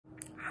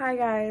Hi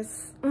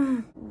guys,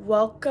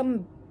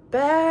 welcome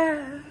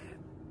back.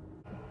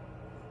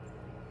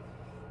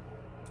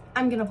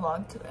 I'm gonna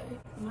vlog today.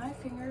 My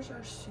fingers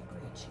are super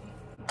itchy.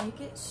 They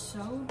get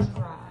so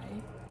dry.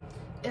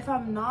 If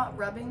I'm not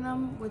rubbing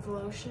them with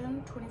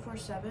lotion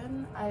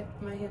 24/7,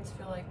 my hands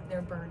feel like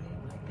they're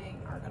burning, like they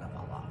are gonna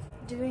fall off.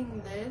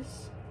 Doing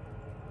this,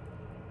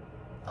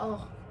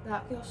 oh,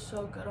 that feels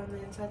so good on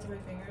the insides of my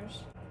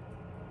fingers.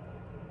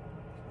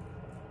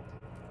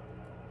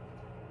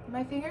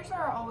 My fingers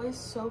are always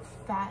so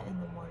fat in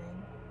the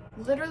morning.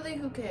 Literally,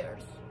 who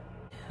cares?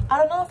 I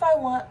don't know if I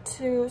want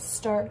to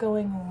start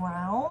going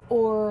round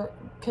or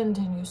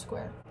continue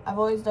square. I've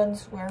always done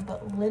square,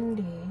 but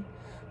Lindy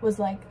was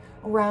like,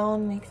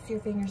 round makes your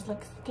fingers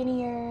look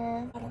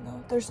skinnier. I don't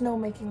know. There's no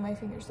making my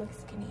fingers look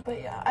skinny.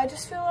 But yeah, I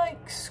just feel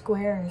like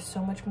square is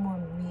so much more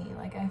me.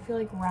 Like, I feel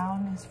like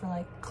round is for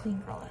like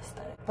clean girl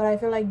aesthetic. But I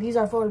feel like these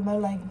are for my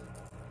like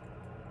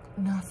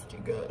nasty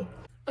girl.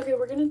 Okay,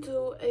 we're gonna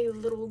do a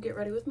little get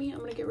ready with me. I'm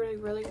gonna get ready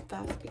really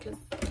fast because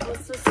I was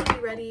supposed to be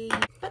ready,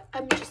 but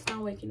I'm just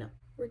now waking up.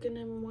 We're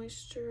gonna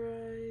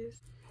moisturize.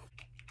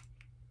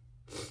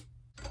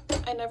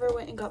 I never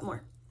went and got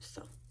more,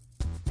 so.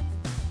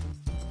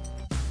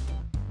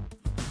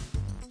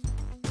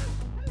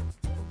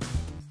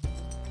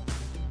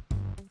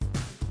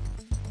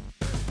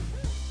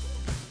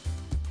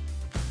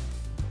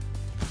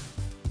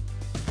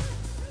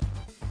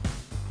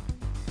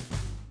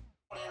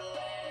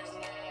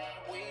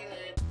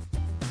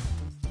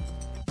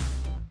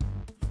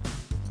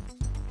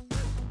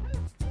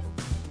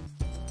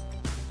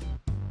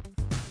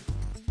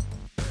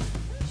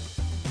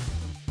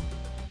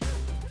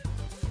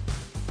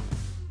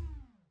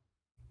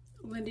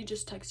 Lindy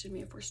just texted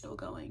me if we're still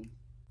going.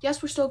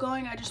 Yes, we're still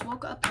going. I just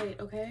woke up late,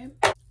 okay?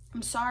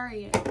 I'm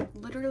sorry.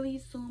 Literally,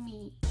 sue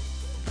me.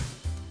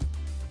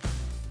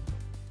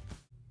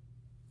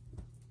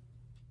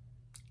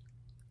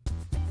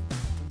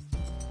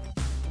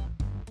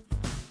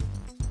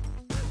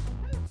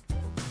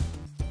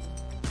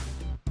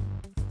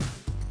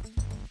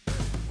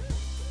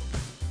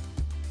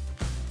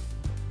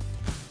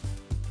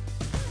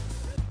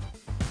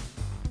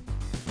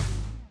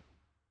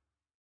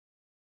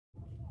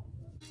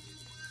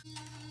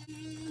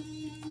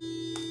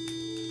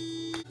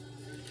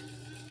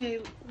 Okay,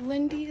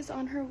 Lindy is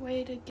on her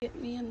way to get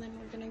me and then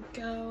we're gonna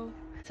go.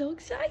 So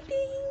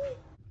exciting!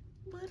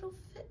 Little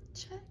fit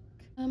check.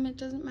 It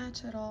doesn't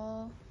match at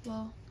all.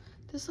 Well,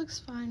 this looks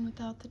fine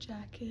without the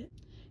jacket.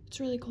 It's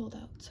really cold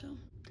out, so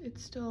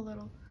it's still a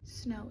little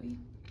snowy.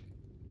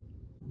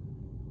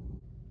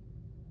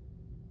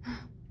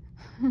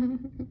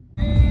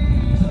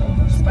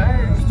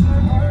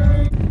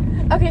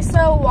 Okay,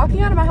 so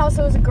walking out of my house,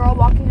 there was a girl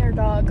walking her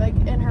dog, like,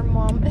 and her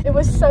mom. It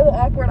was so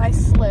awkward. I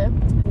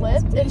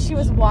slipped, and she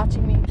was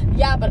watching me.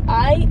 Yeah, but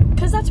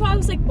because that's why I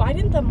was like, why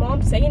didn't the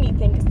mom say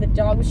anything? Because the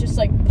dog was just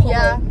like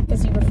pulling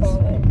because you were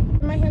falling.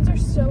 My hands are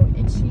so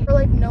itchy for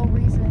like no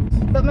reason.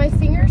 But my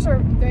fingers are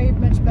very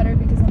much better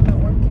because I'm not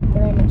working.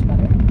 Very much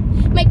better.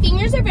 My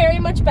fingers are very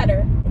much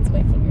better. It's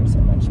my fingers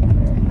are much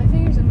better. My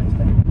fingers are much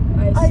better.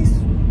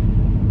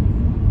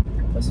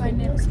 My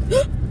nails.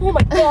 Oh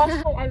my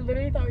gosh. Oh, I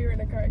literally thought we were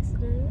in a car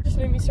accident. It just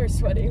made me start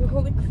sweating.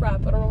 Holy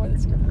crap. I don't know why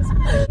this girl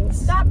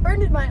is. That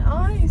burned in my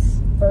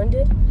eyes. Burned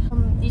it?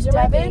 These are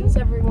my things,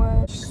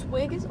 everyone.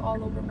 Swig is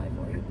all over my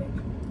forehead.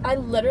 I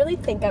literally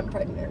think I'm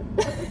pregnant.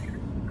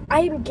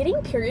 I am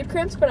getting period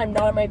cramps, but I'm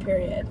not on my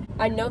period.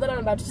 I know that I'm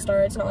about to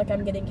start. It's not like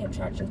I'm getting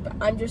contractions, but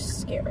I'm just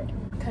scared.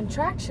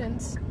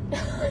 Contractions?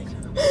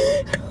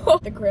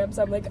 The cramps,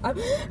 I'm like, I'm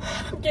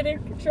getting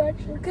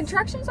contractions.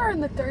 Contractions are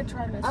in the 3rd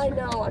trimester. I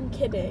know, I'm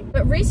kidding.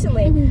 But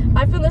recently,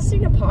 I've been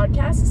listening to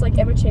podcasts like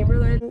Emma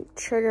Chamberlain.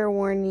 Trigger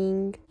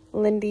warning.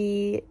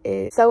 Lindy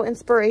is so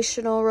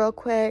inspirational real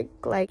quick.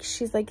 Like,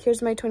 she's like,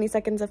 here's my 20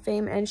 seconds of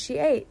fame, and she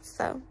ate,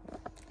 so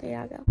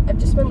there you go. I've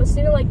just been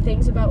listening to like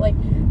things about like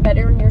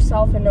bettering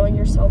yourself and knowing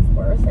your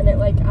self-worth, and it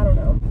like, I don't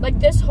know. Like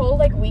this whole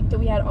like week that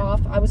we had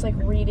off, I was like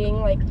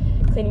reading, like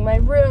cleaning my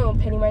room,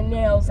 painting my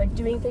nails, like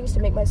doing things to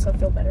make myself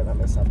feel better about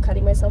myself,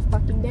 cutting myself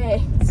fucking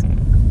bangs.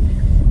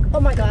 Oh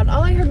my god,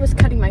 all I heard was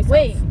cutting myself.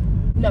 Wait,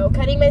 no,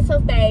 cutting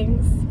myself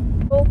bangs.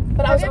 Well,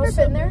 but I was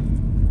also been there?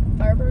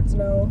 Firebirds,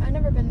 no. I've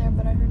never been there,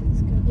 but I heard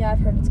it's good. Yeah, I've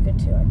heard it's good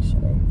too,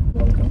 actually.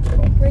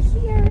 We're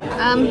here.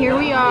 Here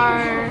we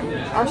are.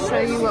 I'll show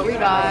you what we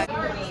got.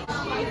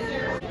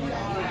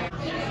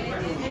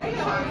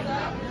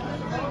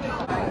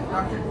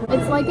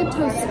 It's like a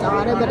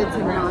tostada, but it's a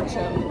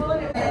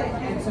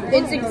nacho.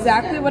 It's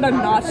exactly what a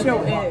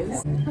nacho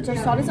is.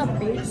 Tostada is a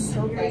base.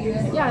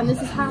 Yeah, and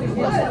this is half.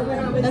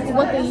 That's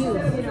what they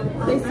use.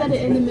 They said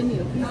it in the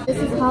menu. This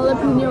is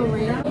jalapeno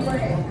ranch.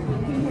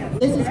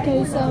 This is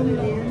queso.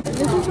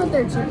 This is what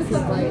their chips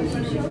look like.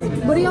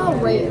 What do y'all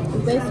rate?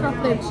 Based off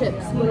their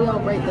chips, what do y'all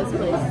rate this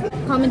place?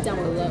 Comment down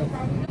below.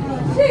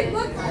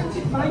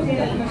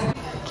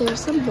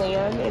 There's a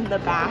man in the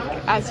back,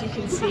 as you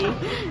can see.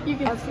 You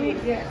can see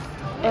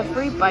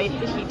every bite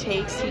that he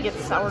takes, he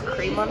gets sour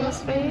cream on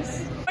his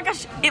face. Oh my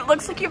gosh, it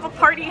looks like you have a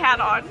party hat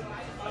on.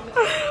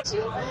 She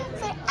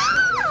was like,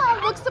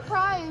 ah, look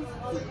surprised.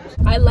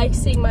 I like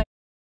seeing my.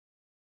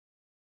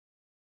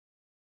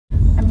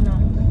 I'm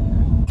not.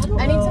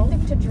 I need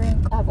something to drink.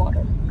 I have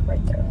water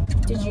right there.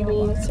 Did you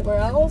mean somewhere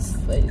else?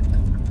 Like,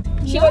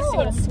 she wants to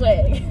go to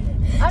Swig.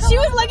 She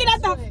was looking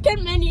at the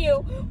fucking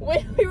menu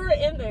when we were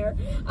in there.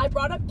 I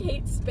brought up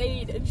Kate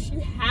Spade and she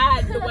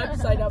had the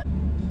website up.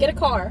 Get a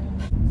car.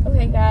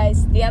 Okay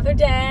guys, the other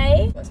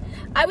day,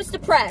 I was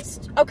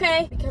depressed,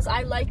 okay? Because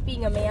I like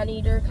being a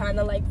man-eater, kind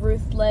of like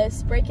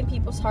ruthless, breaking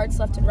people's hearts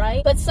left and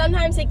right. But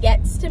sometimes it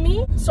gets to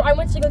me. So I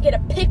went to go get a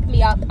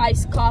pick-me-up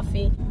iced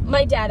coffee.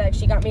 My dad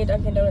actually got me a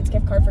Dunkin' Donuts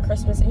gift card for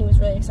Christmas and he was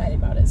really excited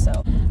about it.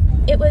 So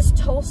it was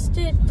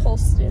toasted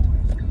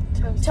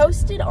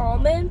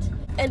almond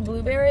and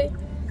blueberry.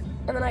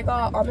 And then I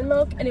got almond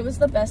milk and it was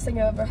the best thing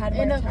I've ever had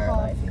in my entire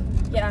life.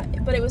 Yeah,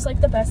 but it was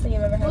like the best thing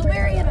I've ever had.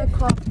 Blueberry in a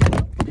coffee.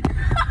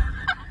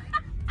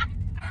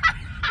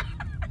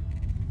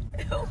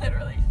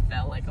 Literally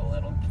felt like a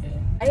little kid.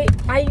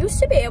 I used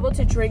to be able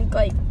to drink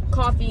like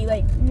coffee,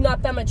 like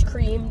not that much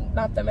cream,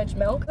 not that much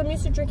milk. I'm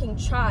used to drinking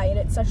chai and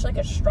it's such like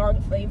a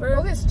strong flavor.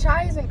 Well, because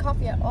chai isn't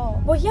coffee at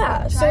all. Well,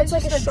 yeah, so it's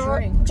like a strong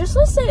drink. Just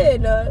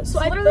listen. So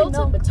I built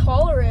up a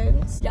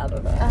tolerance. Yeah, I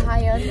don't know. A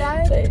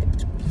Hyundai?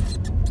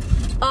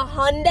 A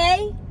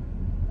Hyundai?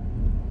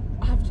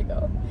 I have to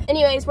go.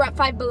 Anyways, we're at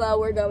Five Below.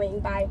 We're going.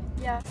 Bye.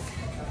 Yeah.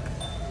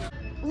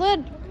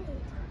 Lid.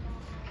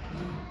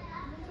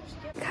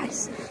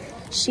 Guys,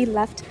 she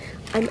left.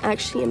 I'm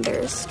actually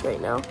embarrassed right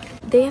now.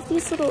 They have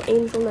these little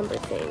angel number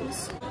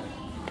things.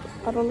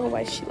 I don't know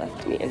why she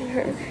left me in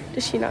here.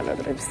 Does she not know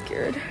that I'm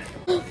scared?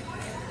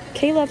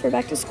 Kayla for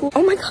back to school.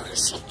 Oh my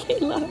gosh,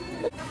 Kayla.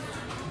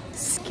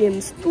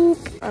 Skims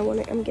dupe.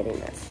 I'm getting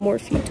this.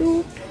 Morphe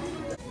dupe.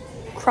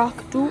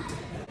 Croc dupe.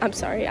 I'm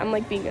sorry, I'm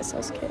like being a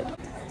sus kid.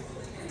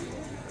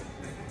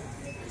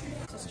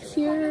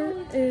 Here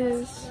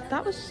is,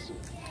 that was,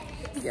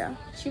 yeah.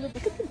 She would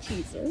look at the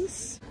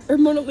Jesus. Or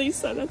Mona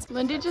Lisa, that's.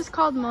 Lindy just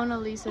called Mona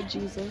Lisa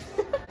Jesus.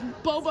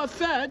 Boba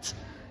Fett.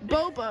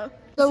 Boba.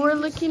 So we're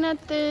looking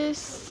at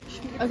this.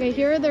 Okay,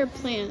 here are their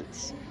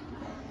plants.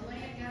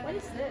 What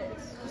is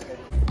this?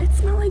 It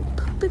smells like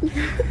poop in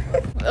here.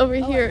 Over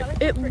here,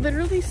 it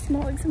literally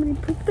smells like somebody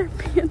pooped their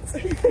pants. I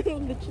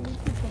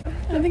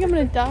think I'm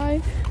gonna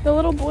die. The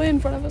little boy in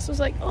front of us was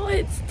like, oh,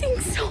 it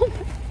stinks so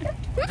bad.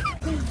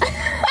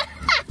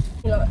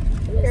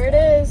 Here it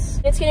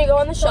is. It's gonna go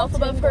on the shelf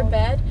above her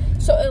bed,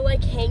 so it'll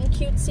like hang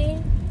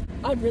cutesy.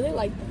 I'd really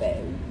like the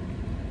thing.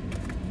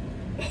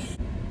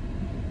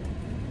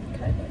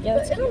 Yeah,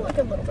 but it'll look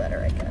a little better,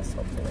 I guess,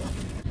 hopefully.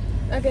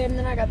 Okay, and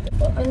then I got the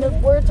book. And the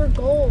words are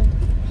gold.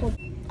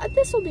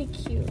 This will be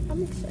cute.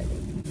 I'm excited.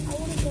 I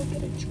want to go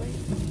get a drink.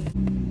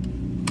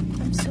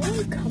 I'm so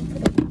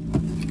uncomfortable.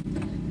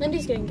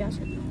 Lindy's getting gas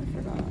right now. I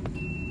forgot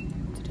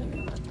to tell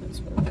you that. That's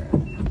where we're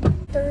at.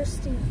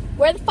 Thirsty.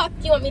 Where the fuck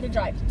do you want me to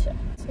drive you to?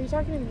 So are you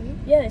talking to me?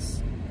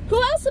 Yes.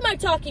 Who else am I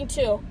talking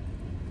to?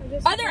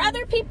 Are there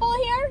other people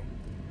here?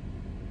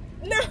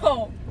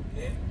 No.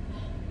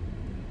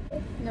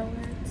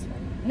 Nowhere. It's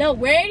fine. No,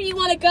 where do you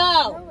want to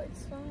go? No,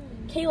 it's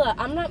fine. Kayla,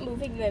 I'm not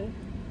moving then.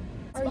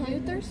 Are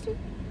you thirsty?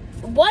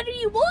 What do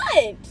you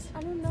want?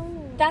 I don't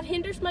know. That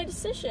hinders my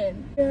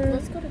decision.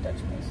 Let's go to Dutch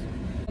Bros.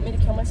 Want me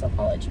to kill myself?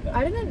 I'll let you go.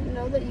 I didn't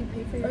know that you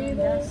pay for your own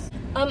gas.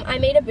 I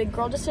made a big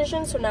girl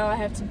decision, so now I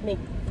have to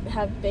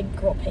have big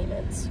girl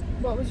payments.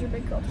 What was your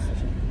big girl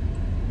decision?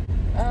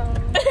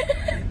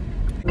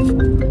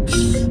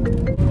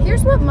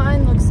 Here's what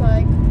mine looks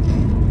like.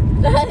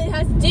 It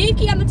has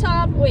Dookie on the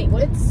top. Wait,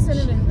 what? It's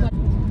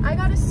cinnamon. I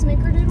got a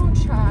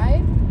snickerdoodle chai,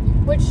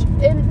 which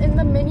in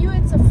the menu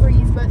it's a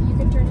freeze, but you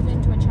can turn it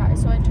into a chai,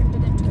 so I turned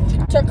it into a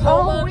chai.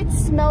 Tacoma. Oh, it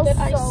smells that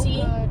so I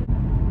see.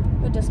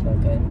 good. It does smell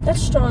good.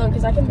 That's strong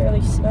because I can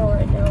barely smell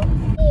right now.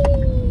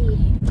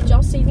 Did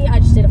y'all see me? I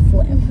just did a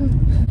flip.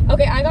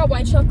 Okay, I got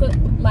white chocolate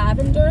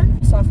lavender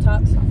soft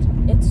top.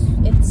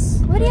 It's.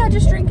 Lydia,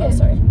 just drink it. Oh,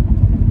 sorry.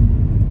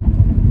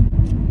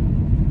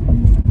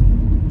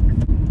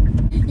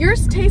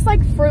 Yours tastes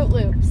like Fruit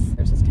Loops.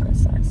 Yours is kind of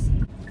sus.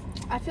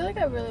 I feel like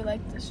I really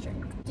like this drink.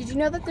 Did you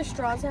know that the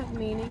straws have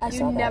meaning?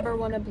 You never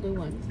want a blue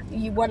one.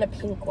 You want a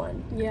pink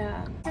one.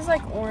 Yeah. It's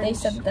like orange. They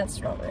said that's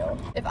not real.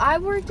 If I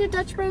worked at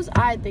Dutch Bros,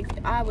 I think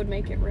I would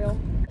make it real.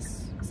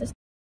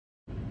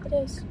 It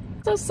is.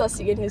 So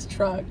sussy in his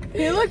truck.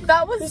 Hey, look,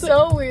 that was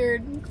so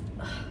weird.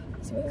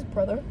 Is he with his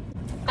brother?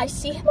 I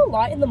see him a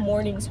lot in the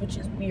mornings, which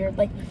is weird.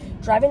 Like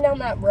driving down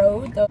that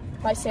road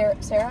by Sarah.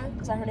 Sarah,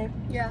 is that her name?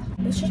 Yeah.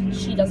 It's just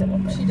she doesn't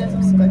look like. She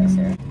doesn't look like a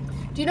Sarah.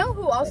 Do you know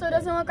who also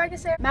doesn't look like a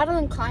Sarah?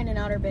 Madeline Klein in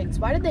Outer Banks.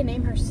 Why did they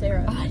name her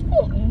Sarah? I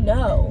don't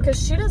know. Because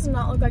she does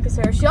not look like a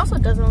Sarah. She also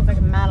doesn't look like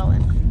a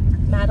Madeline.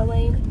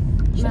 Madeline?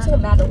 She looks like a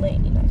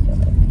Madeleine, I feel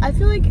like. I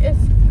feel like if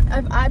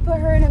I put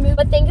her in a movie.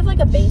 But think of like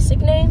a basic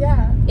name.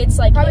 Yeah. It's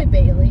like probably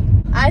Bailey.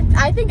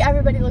 I think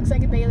everybody looks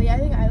like a Bailey. I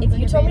think I look like a Bailey.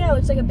 If you told me I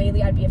looked like a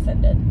Bailey, I'd be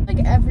offended.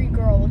 Like every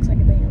girl looks like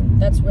a Bailey.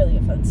 That's really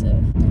offensive.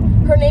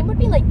 Her name would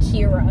be like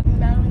Kira.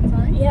 Madeline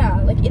Klein?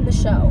 Yeah, like in the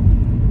show.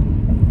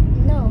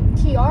 No,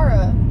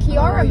 Kiara.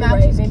 Kiara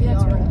matches Maybe Kiara.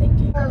 that's what I'm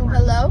thinking. Oh,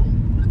 hello?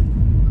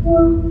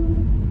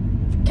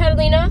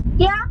 Catalina?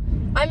 Yeah?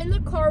 I'm in the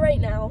car right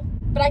now,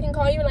 but I can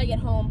call you when I get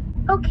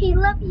home. Okay,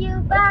 love you.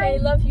 Bye. Okay,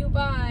 love you,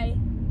 bye.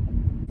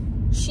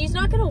 She's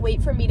not gonna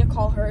wait for me to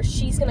call her.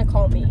 She's gonna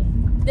call me.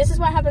 This is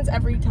what happens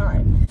every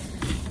time.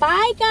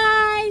 Bye,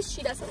 guys.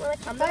 She doesn't want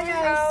to come to my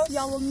house.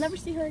 Y'all will never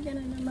see her again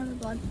in another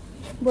vlog.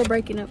 We're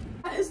breaking up.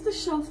 That is the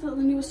shelf that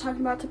Lindy was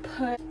talking about to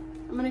put.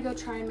 I'm gonna go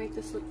try and make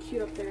this look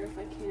cute up there if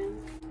I can.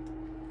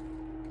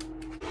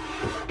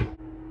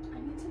 I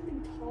need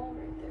something tall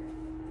right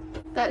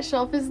there. That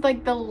shelf is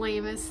like the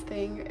lamest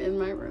thing in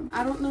my room.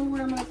 I don't know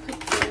where I'm gonna put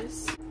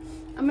this.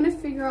 I'm gonna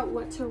figure out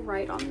what to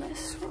write on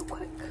this real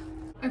quick.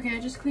 Okay,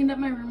 I just cleaned up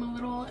my room a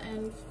little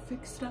and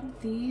fixed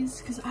up these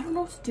because I don't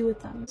know what to do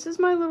with them. This is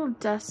my little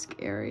desk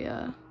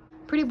area.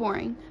 Pretty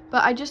boring,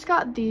 but I just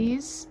got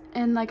these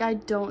and like I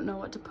don't know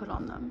what to put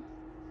on them.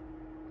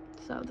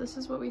 So this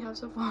is what we have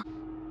so far.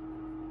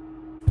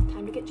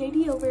 Time to get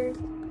JD over.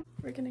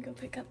 We're gonna go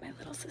pick up my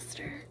little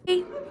sister.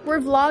 Hey, we're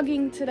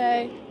vlogging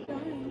today.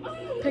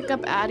 Pick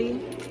up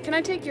Addie. Can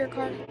I take your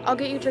car? I'll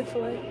get you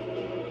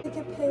Chick-fil-A. I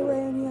can pay way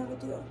and you have a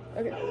deal.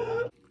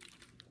 Okay.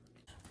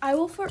 I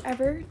will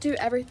forever do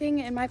everything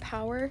in my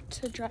power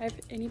to drive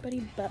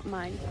anybody but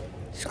mine.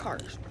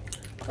 Cars.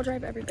 I'll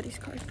drive everybody's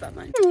cars but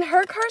mine.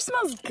 Her car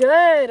smells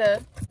good.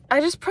 I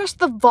just pressed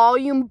the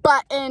volume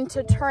button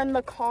to turn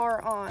the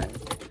car on.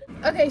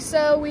 Okay,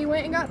 so we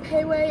went and got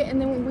Payway and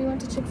then we went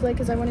to Chick-fil-A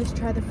because I wanted to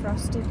try the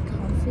frosted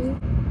coffee.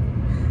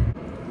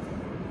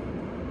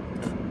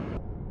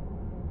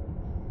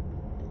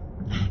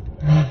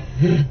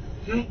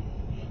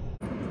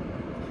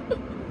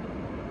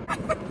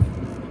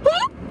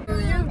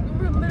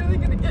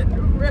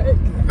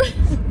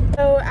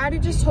 So Addie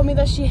just told me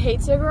that she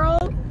hates a girl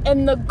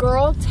and the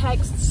girl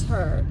texts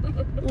her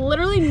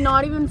literally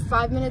not even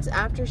 5 minutes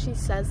after she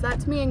says that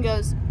to me and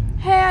goes,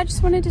 hey, I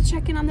just wanted to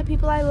check in on the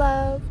people I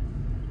love.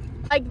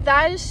 Like,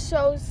 that is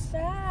so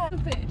sad.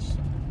 Bitch.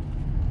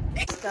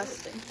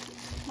 Disgusting.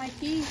 My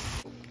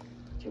teeth.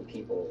 Two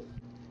people.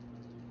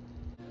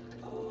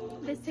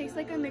 This tastes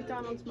like a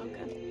McDonald's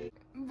mocha.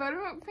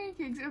 Buttermilk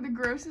pancakes are the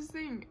grossest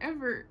thing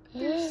ever.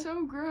 They're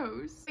so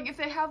gross. Like if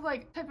they have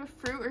like type of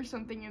fruit or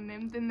something in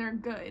them, then they're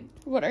good.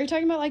 What, are you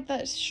talking about like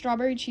that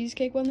strawberry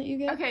cheesecake one that you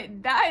get? Okay,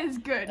 that is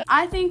good.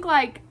 I think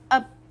like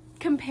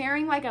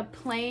comparing like a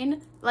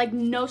plain, like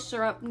no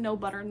syrup, no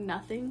butter,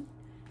 nothing,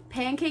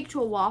 pancake to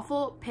a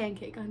waffle,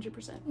 pancake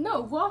 100%.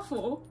 No,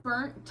 waffle.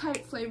 Burnt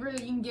type flavor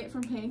that you can get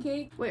from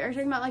pancake. Wait, are you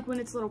talking about like when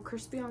it's a little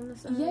crispy on the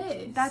side?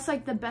 Yes. That's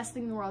like the best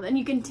thing in the world. And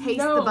you can taste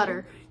No. the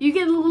butter. You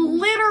can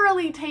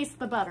literally taste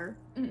the butter.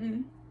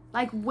 Mm-mm.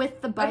 Like with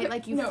the bite, Okay,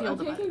 like you no, feel a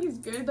the butter. pancake is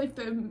good. Like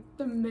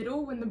the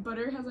middle when the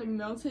butter has like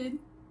melted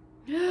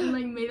and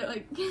like made it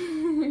like.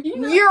 You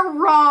know, You're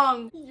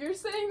wrong. you're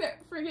saying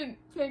that friggin'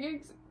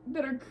 pancakes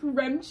that are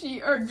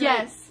crunchy are good.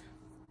 Yes.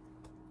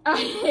 I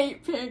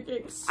hate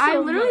pancakes so I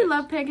literally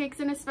much. love pancakes,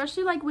 and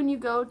especially like when you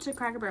go to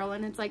Cracker Barrel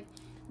and it's like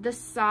the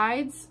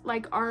sides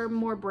like are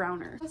more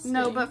browner.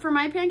 No, but for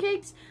my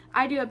pancakes,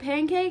 I do a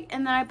pancake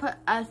and then I put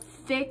a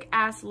thick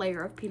ass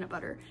layer of peanut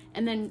butter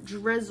and then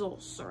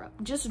drizzle syrup.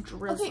 Just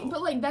drizzle. Okay,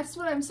 but like that's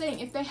what I'm saying.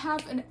 If they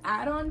have an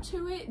add-on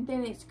to it,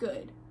 then it's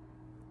good.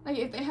 Like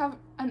if they have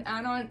an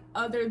add-on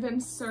other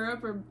than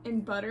syrup or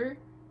and butter,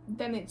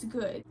 then it's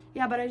good.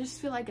 Yeah, but I just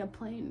feel like a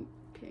plain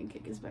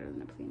pancake is better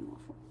than a plain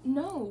waffle.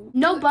 No.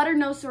 No butter,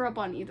 no syrup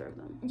on either of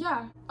them.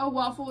 Yeah, a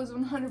waffle is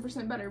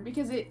 100% better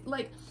because it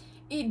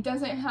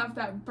doesn't have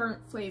that burnt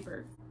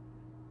flavor.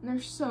 And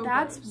they're so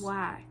That's gross.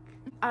 whack.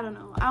 I don't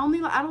know. I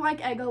don't like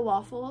Eggo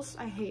waffles.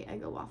 I hate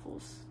Eggo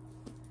waffles.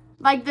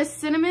 Like the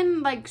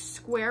cinnamon like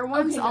square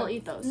ones, Okay, I'll no.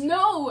 eat those.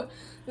 No.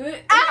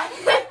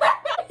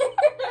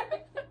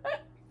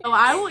 Oh,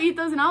 I will eat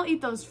those and I'll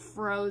eat those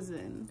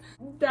frozen.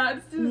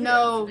 That's disgusting.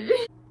 No.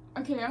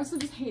 Okay, I also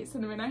just hate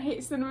cinnamon. I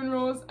hate cinnamon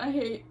rolls. I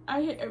hate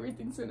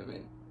everything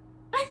cinnamon.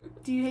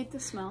 Do you hate the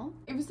smell?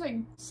 It was like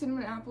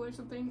cinnamon apple or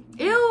something.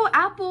 Ew,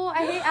 apple.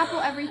 I hate apple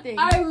everything.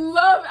 I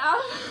love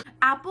apple.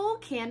 Apple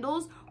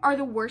candles are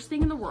the worst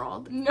thing in the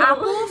world. No,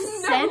 Apple no,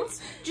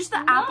 scent, just the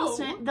no. apple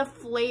scent,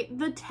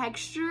 the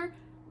texture,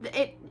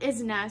 it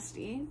is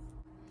nasty.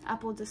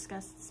 Apple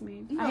disgusts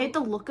me. No. I hate the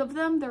look of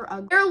them. They're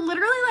ugly. They're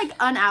literally like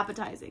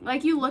unappetizing.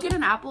 Like you look at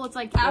an apple, it's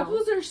like, ew.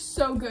 Apples are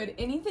so good.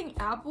 Anything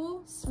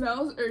apple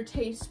smells or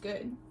tastes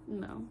good.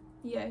 No.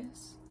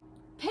 Yes.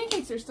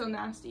 Pancakes are still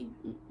nasty.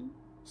 Mm-mm.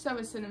 So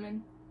is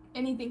cinnamon.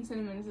 Anything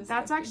cinnamon is disgusting.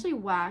 That's actually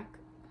whack.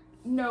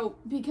 No,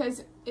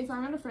 because if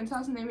I'm at a friend's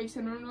house and they make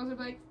cinnamon rolls, I'll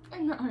be like,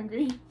 I'm not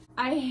hungry.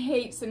 I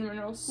hate cinnamon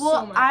rolls so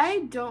Well, much.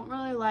 I don't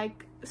really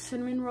like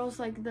cinnamon rolls,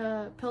 like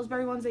the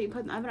Pillsbury ones that you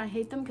put in the oven. I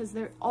hate them because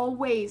they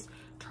always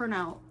turn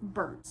out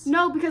burnt.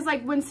 No, because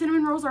like when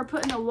cinnamon rolls are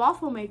put in a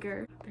waffle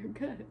maker, they're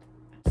good.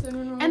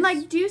 Cinnamon rolls. And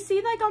like, do you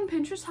see like on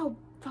Pinterest how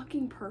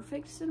fucking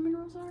perfect cinnamon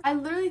rolls are? I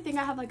literally think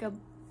I have like a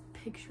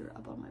picture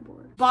up on my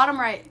board. Bottom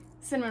right,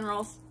 cinnamon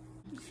rolls.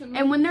 Cinnamon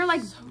And when they're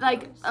like so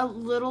like gross. a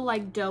little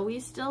like doughy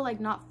still, like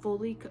not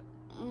fully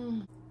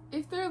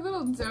If they're a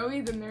little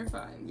doughy, then they're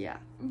fine. yeah.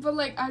 But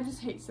like, I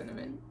just hate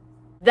cinnamon.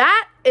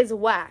 That is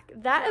whack.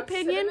 That No,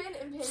 opinion cinnamon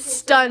and pancakes are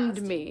stunned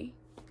nasty. me.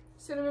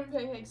 Cinnamon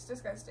pancakes,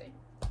 disgusting.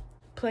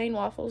 Plain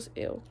waffles,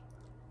 ew.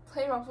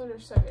 Plain waffles are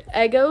so good.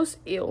 Eggos,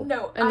 ew.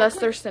 No, Unless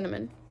they're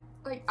cinnamon.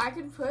 Like, I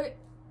could put,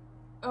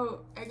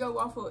 Eggo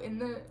waffle in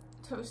the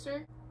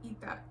toaster, eat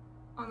that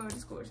on the way to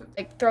school or something.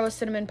 Like, throw a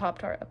cinnamon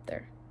Pop-Tart up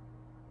there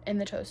in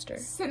the toaster.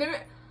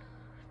 Cinnamon.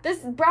 This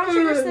brown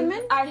sugar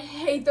cinnamon? I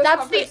hate those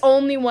That's Pop-Tarts. the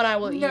only one I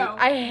will eat. No,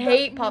 I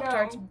hate no.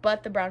 Pop-Tarts,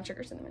 but the brown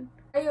sugar cinnamon.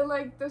 I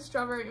like the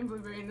strawberry and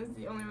blueberry, and that's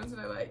the only ones that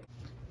I like.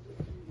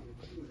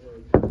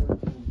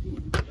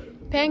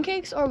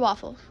 Pancakes or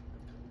waffles?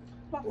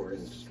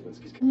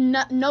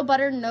 No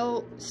butter,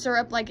 no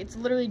syrup. Like, it's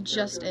literally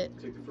just it.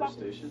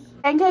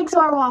 Pancakes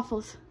or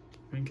waffles?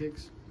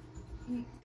 Pancakes.